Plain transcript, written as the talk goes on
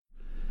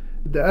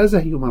As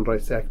a human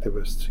rights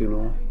activist,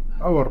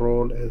 our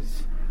role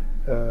is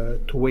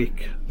to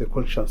wake the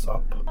conscience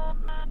up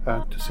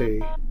and to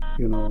say,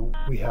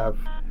 we have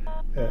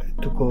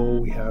to go,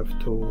 we have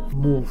to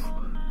move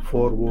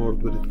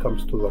forward when it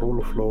comes to the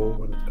rule of law,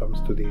 when it comes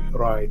to the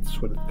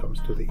rights, when it comes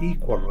to the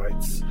equal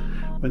rights,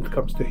 when it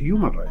comes to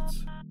human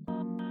rights.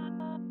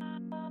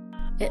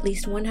 At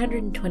least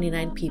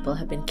 129 people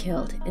have been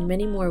killed and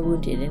many more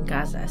wounded in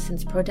Gaza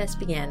since protests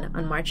began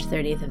on March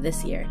 30th of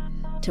this year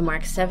to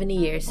mark 70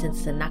 years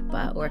since the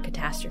Nakba, or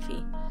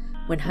catastrophe,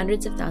 when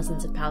hundreds of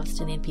thousands of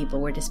Palestinian people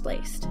were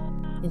displaced.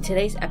 In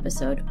today's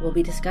episode, we'll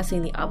be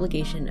discussing the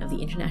obligation of the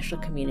international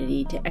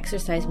community to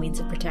exercise means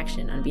of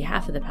protection on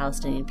behalf of the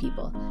Palestinian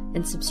people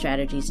and some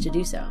strategies to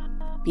do so,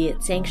 be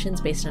it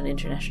sanctions based on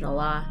international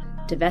law,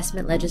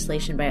 divestment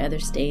legislation by other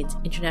states,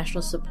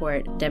 international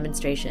support,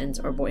 demonstrations,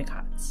 or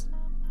boycotts.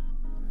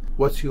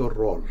 What's your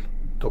role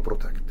to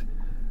protect?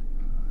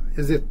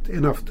 Is it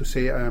enough to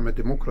say I am a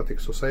democratic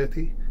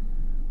society?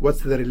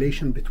 What's the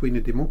relation between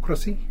a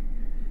democracy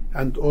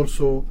and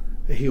also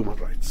human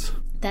rights?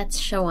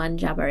 That's Shawan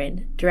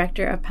Jabarin,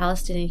 director of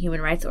Palestinian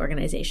human rights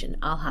organization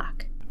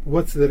Al-Haq.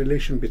 What's the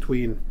relation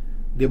between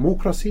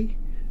democracy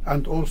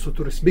and also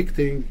to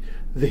respecting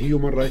the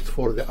human rights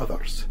for the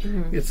others?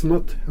 Mm-hmm. It's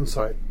not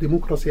inside.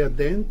 Democracy at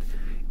the end,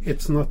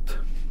 it's not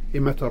a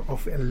matter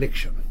of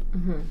election,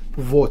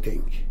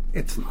 voting.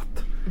 It's not.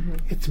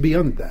 It's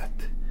beyond that.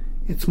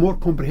 It's more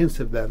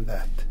comprehensive than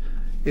that.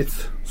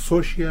 It's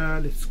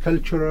social, it's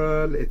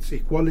cultural, it's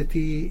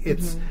equality,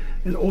 it's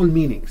in all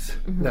meanings.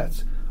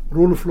 That's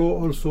rule of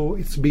law also.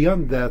 It's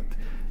beyond that,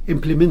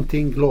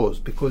 implementing laws,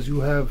 because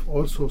you have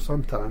also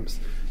sometimes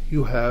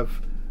you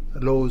have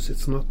laws,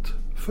 it's not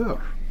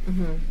fair.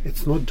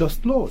 It's not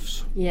just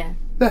laws. Yeah.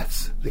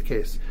 That's the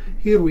case.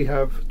 Here we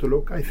have to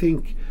look. I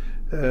think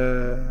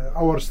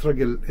our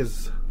struggle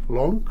is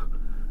long.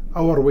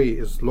 Our way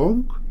is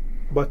long,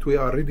 but we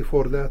are ready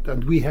for that,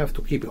 and we have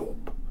to keep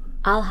hope.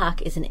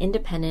 Al-Haq is an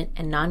independent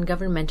and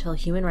non-governmental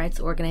human rights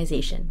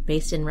organization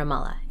based in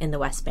Ramallah, in the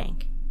West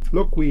Bank.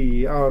 Look,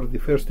 we are the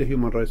first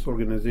human rights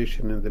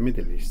organization in the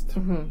Middle East.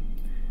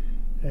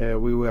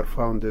 We were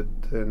founded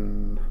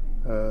in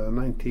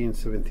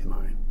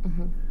 1979.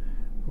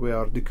 We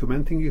are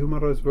documenting human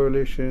rights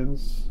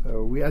violations.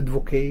 We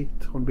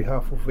advocate on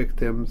behalf of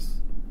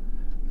victims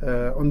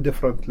on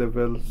different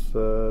levels,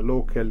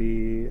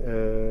 locally,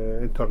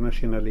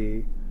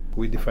 internationally.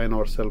 We define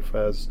ourselves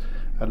as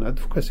an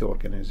advocacy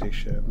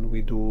organization.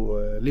 We do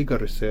legal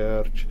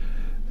research.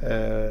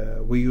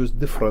 We use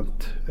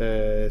different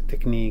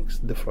techniques,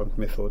 different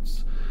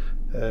methods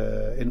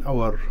in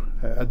our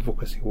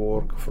advocacy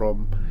work,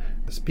 from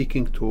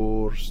speaking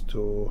tours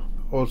to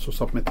also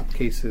submitted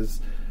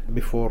cases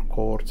before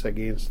courts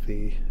against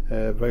the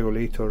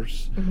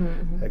violators,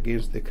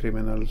 against the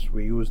criminals.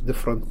 We use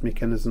different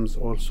mechanisms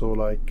also,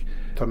 like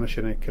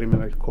International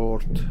Criminal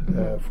Court,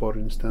 for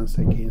instance,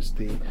 against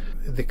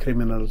the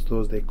criminals,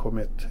 those they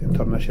commit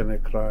international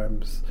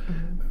crimes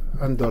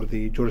under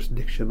the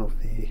jurisdiction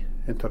of the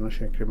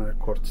International Criminal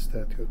Court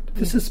statute.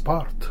 This is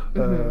part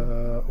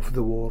of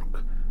the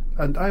work.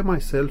 And I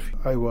myself,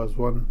 I was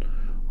one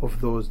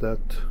of those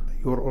that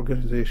your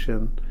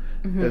organization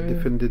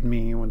defended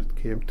me when it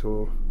came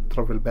to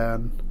travel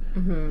ban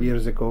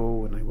years ago,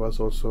 when I was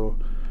also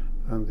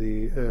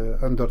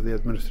under the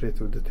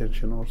administrative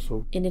detention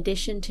also. In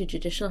addition to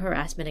judicial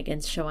harassment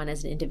against Shawan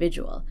as an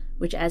individual,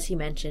 which, as he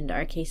mentioned,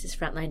 our case's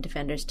frontline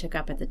defenders took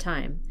up at the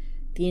time,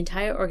 the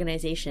entire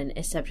organization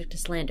is subject to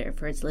slander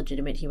for its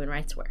legitimate human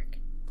rights work.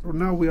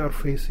 Now we are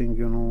facing,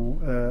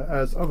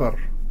 as other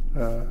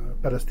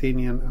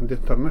Palestinian and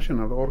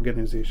international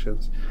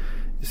organizations,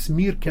 a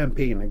smear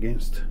campaign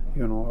against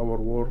our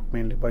work,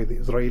 mainly by the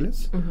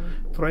Israelis,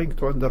 trying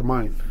to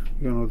undermine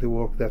the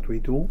work that we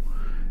do,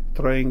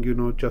 trying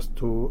just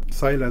to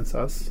silence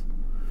us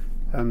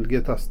and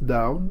get us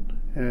down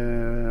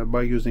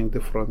by using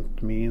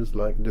different means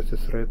like death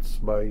threats,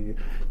 by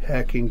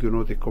hacking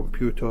the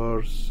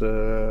computers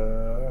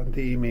and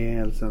the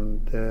emails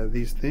and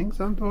these things,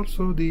 and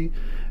also the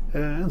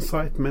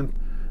incitement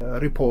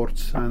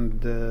reports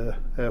and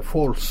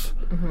false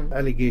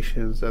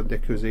allegations and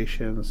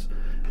accusations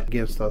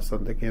against us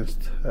and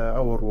against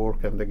our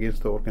work and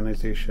against the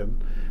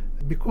organization,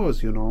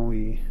 because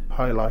we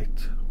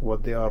highlight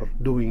what they are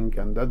doing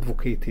and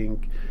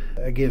advocating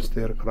against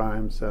their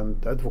crimes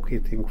and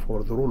advocating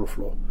for the rule of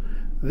law.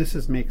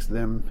 This makes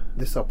them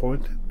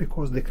disappointed,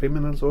 because the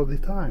criminals all the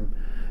time,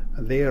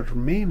 their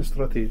main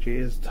strategy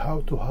is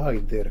how to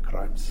hide their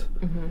crimes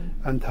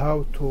and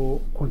how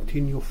to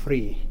continue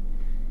free,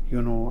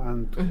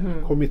 and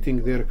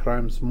committing their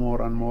crimes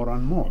more and more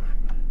and more.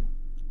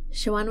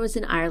 Shawan was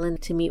in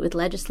Ireland to meet with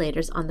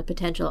legislators on the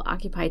potential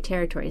Occupied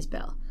Territories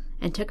Bill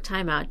and took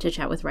time out to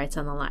chat with Rights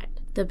on the Line.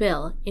 The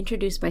bill,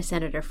 introduced by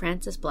Senator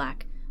Francis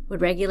Black,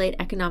 would regulate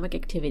economic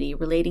activity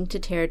relating to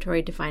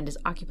territory defined as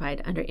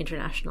occupied under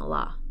international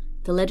law.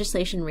 The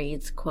legislation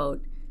reads,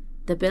 quote,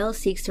 "The bill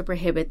seeks to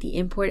prohibit the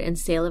import and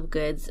sale of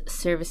goods,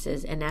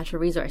 services, and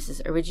natural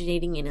resources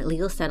originating in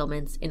illegal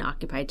settlements in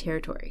occupied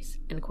territories,"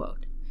 end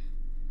quote.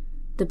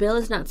 The bill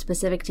is not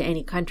specific to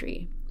any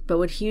country, but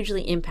would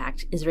hugely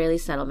impact Israeli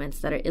settlements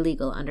that are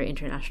illegal under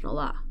international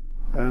law.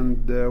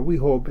 And we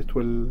hope it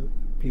will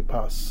be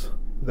passed.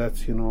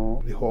 That's,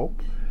 the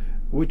hope,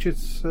 which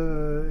is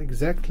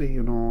exactly,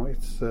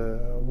 it's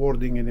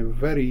wording in a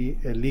very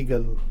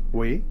legal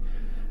way.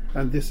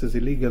 And this is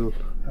illegal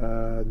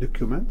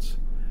documents.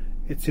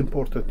 It's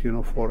important,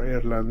 for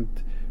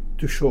Ireland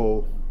to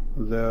show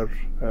their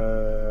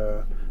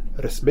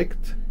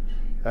respect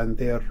and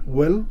their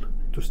will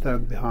to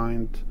stand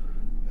behind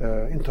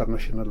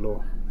international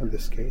law. In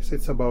this case,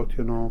 it's about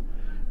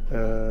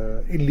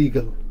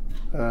illegal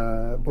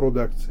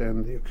products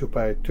in the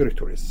occupied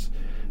territories,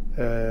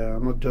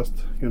 not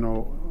just in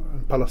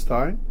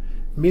Palestine.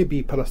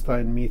 Maybe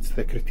Palestine meets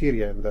the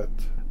criteria in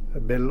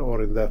that bill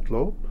or in that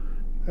law,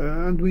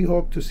 and we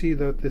hope to see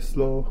that this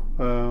law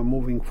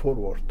moving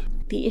forward.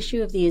 The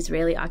issue of the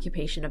Israeli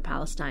occupation of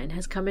Palestine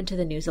has come into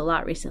the news a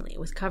lot recently,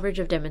 with coverage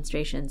of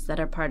demonstrations that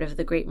are part of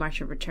the Great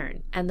March of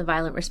Return and the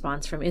violent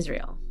response from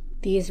Israel.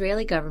 The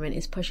Israeli government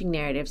is pushing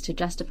narratives to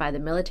justify the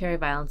military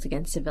violence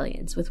against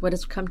civilians with what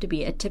has come to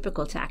be a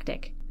typical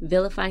tactic,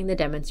 vilifying the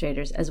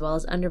demonstrators as well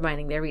as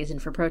undermining their reason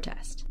for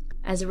protest.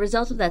 As a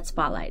result of that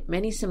spotlight,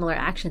 many similar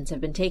actions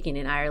have been taken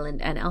in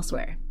Ireland and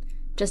elsewhere.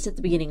 Just at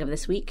the beginning of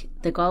this week,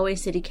 the Galway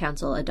City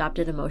Council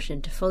adopted a motion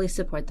to fully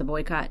support the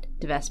boycott,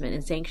 divestment,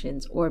 and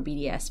sanctions, or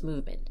BDS,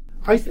 movement.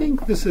 I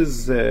think this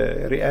is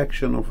a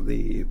reaction of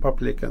the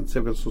public and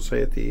civil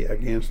society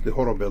against the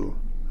horrible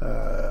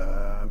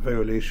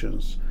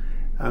violations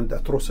and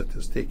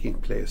atrocities taking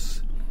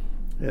place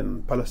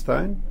in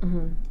Palestine.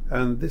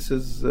 And this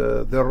is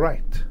their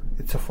right.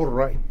 It's a full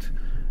right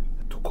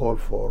to call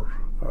for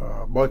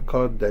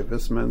boycott,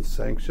 divestment,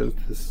 sanctions,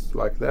 this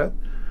like that.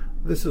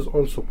 This is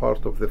also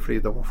part of the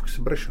freedom of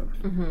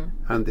expression,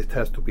 and it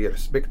has to be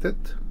respected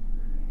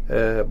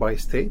by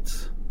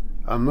states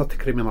and not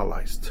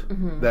criminalized.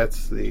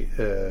 That's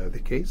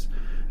the case,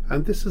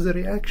 and this is a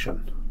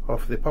reaction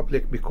of the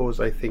public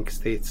because I think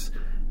states,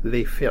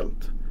 they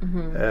failed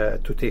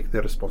to take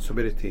the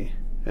responsibility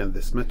in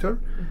this matter,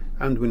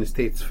 and when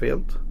states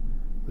failed,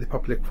 the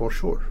public for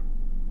sure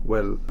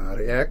will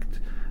react,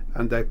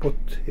 and I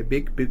put a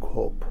big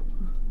hope,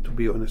 to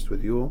be honest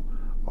with you,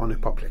 on the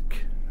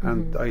public.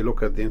 And I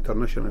look at the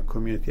international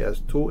community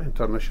as two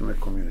international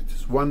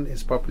communities. One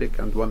is public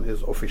and one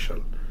is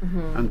official.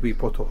 And we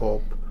put a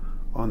hope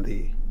on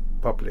the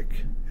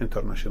public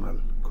international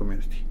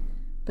community.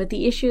 But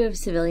the issue of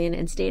civilian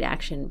and state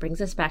action brings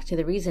us back to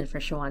the reason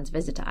for Shawan's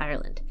visit to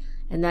Ireland,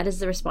 and that is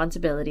the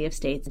responsibility of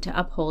states to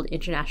uphold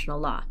international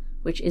law,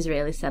 which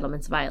Israeli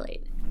settlements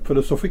violate.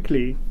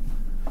 Philosophically,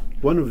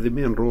 one of the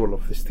main roles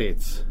of the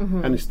states,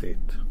 any state,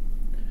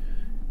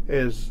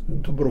 is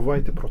to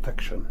provide the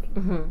protection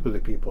to the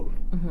people.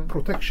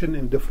 Protection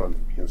in different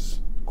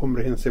means,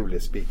 comprehensively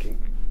speaking.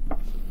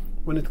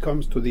 When it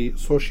comes to the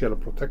social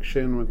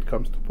protection, when it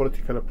comes to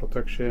political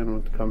protection,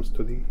 when it comes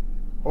to the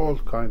all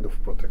kind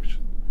of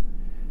protection.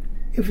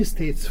 If a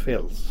state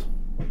fails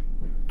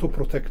to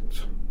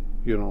protect,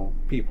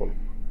 people,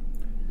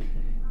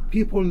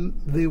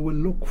 they will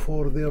look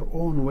for their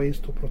own ways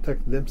to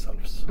protect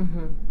themselves.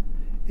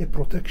 A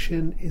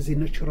protection is a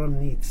natural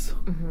needs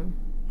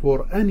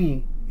for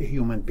any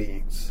human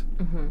beings.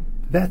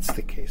 That's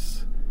the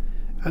case.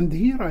 And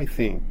here I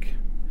think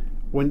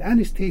when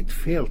any state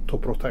failed to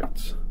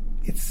protect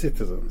its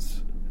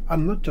citizens,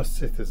 and not just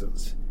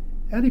citizens,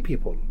 any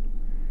people,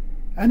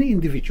 any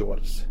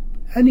individuals,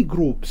 any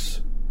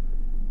groups,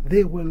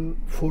 they will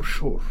for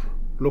sure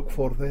look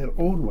for their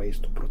own ways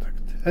to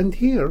protect. And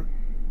here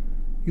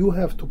you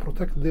have to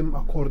protect them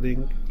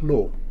according to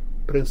law,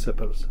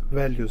 principles,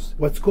 values.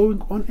 What's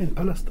going on in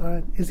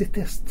Palestine is a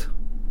test.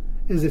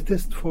 Is a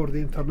test for the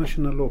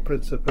international law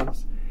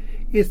principles.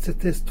 It's a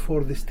test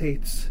for the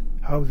states,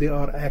 how they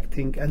are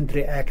acting and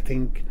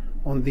reacting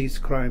on these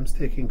crimes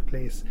taking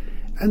place.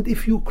 And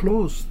if you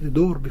close the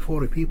door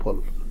before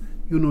people,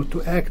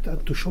 to act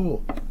and to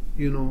show,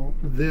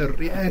 their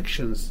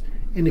reactions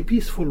in a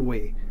peaceful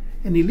way,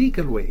 in a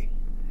legal way,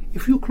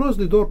 if you close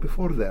the door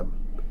before them,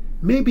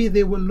 maybe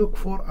they will look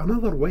for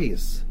another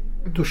ways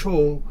to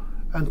show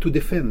and to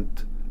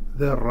defend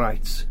their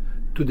rights,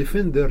 to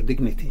defend their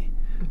dignity,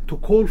 to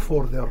call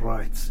for their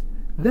rights.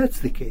 That's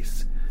the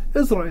case.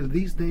 Israel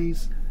these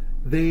days,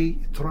 they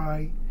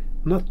try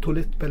not to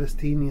let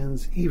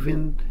Palestinians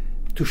even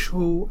to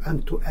show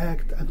and to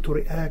act and to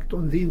react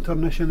on the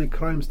international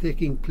crimes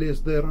taking place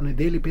there on a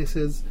daily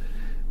basis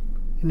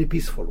in a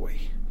peaceful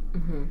way.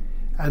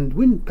 And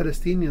when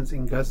Palestinians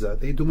in Gaza,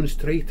 they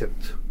demonstrated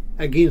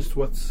against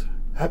what's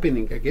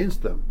happening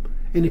against them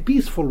in a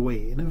peaceful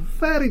way, in a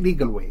very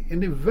legal way,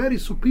 in a very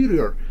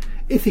superior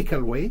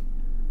ethical way,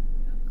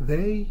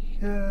 they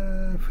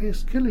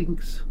face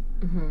killings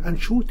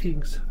and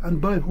shootings, and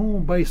by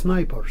whom? By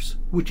snipers,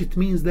 which it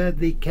means that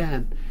they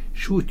can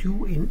shoot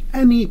you in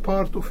any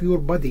part of your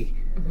body,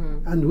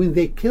 and when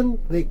they kill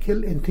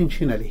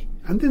intentionally.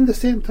 And in the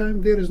same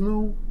time, there is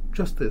no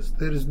justice,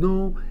 there is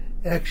no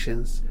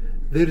actions,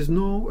 there is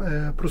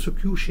no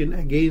prosecution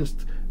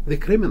against the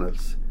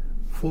criminals.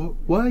 For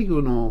why,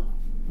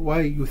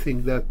 why you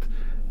think that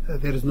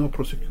there is no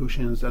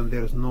prosecutions and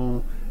there is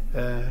no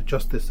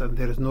justice and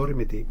there is no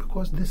remedy?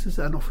 Because this is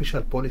an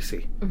official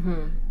policy.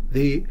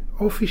 The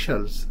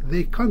officials,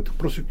 they can't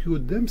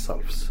prosecute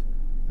themselves.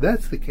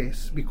 That's the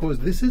case because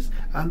this is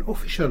an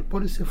official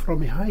policy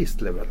from a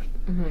highest level.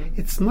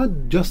 It's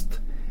not just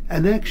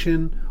an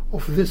action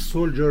of this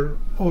soldier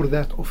or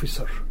that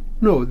officer.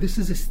 No, this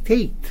is a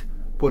state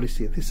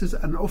policy. This is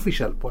an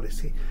official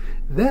policy.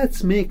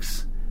 That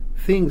makes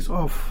things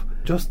of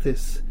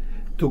justice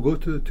to go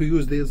to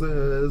use the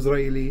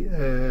Israeli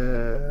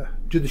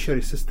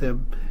judiciary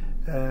system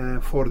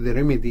for the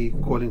remedy,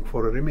 calling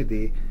for a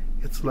remedy,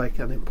 it's like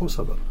an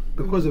impossible.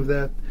 Because of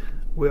that,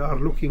 we are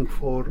looking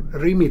for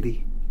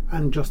remedy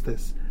and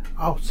justice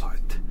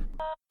outside.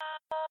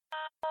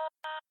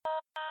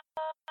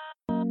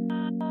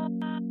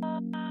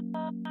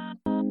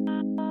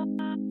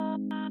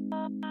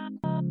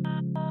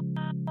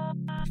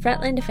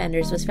 Frontline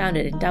Defenders was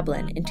founded in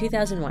Dublin in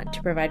 2001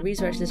 to provide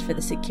resources for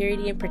the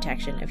security and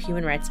protection of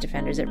human rights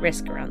defenders at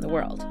risk around the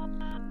world.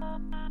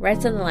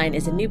 Rights on the Line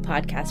is a new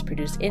podcast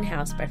produced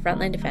in-house by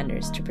Frontline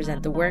Defenders to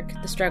present the work,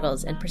 the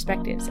struggles, and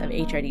perspectives of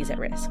HRDs at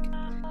risk.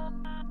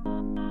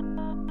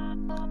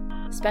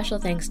 Special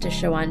thanks to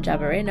Shawan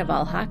Jabare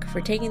Naval Haq for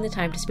taking the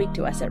time to speak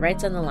to us at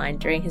Rights on the Line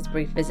during his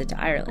brief visit to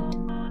Ireland.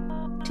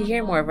 To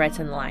hear more of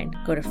Rights on the Line,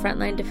 go to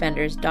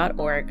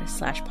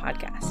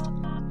frontlinedefenders.org/podcast.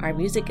 Our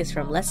music is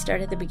from Let's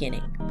Start at the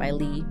Beginning by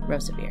Lee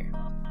Rosevere.